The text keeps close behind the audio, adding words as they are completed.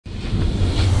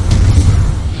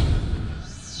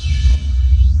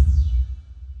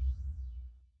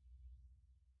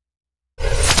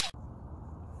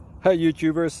Hey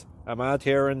YouTubers, I'm out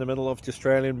here in the middle of the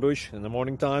Australian bush in the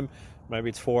morning time. Maybe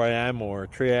it's 4 a.m. or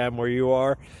 3 a.m. where you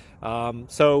are.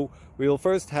 So we'll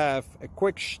first have a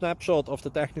quick snapshot of the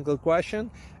technical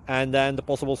question and then the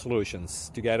possible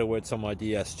solutions, together with some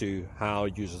ideas to how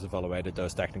users evaluated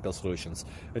those technical solutions.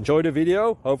 Enjoy the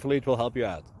video, hopefully it will help you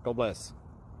out. God bless.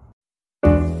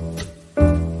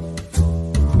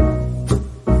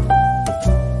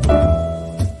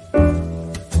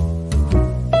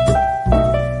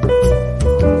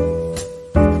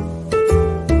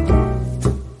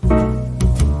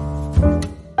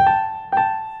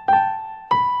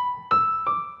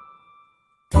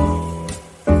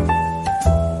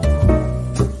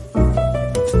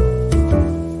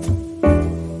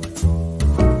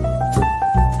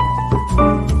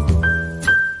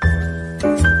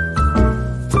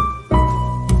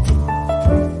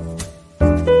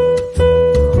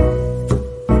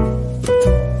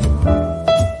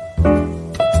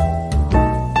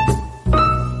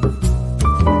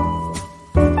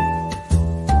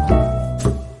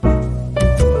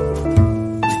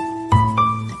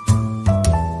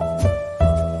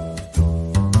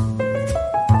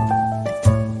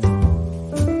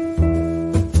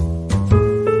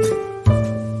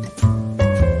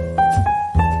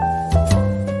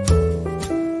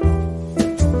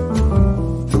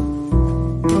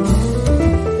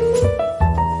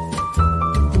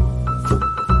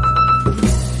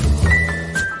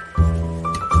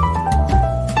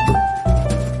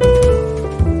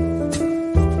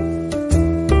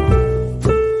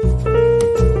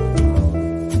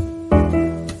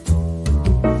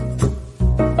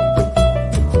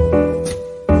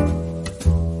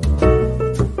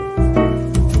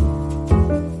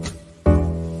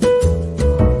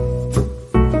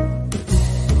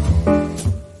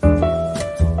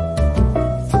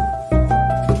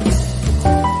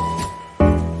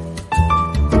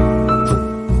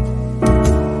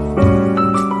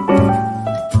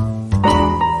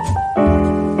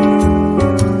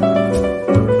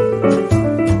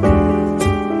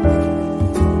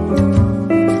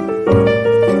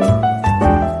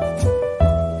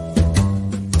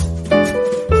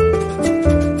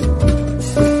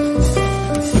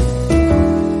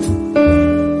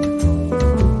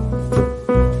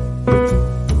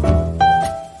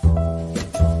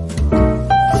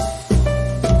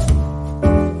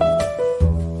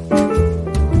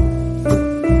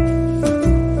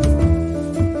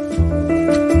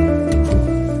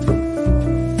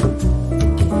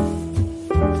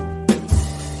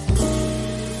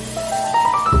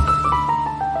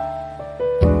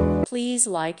 Please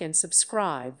like and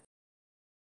subscribe.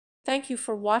 Thank you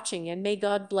for watching, and may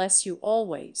God bless you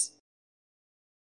always.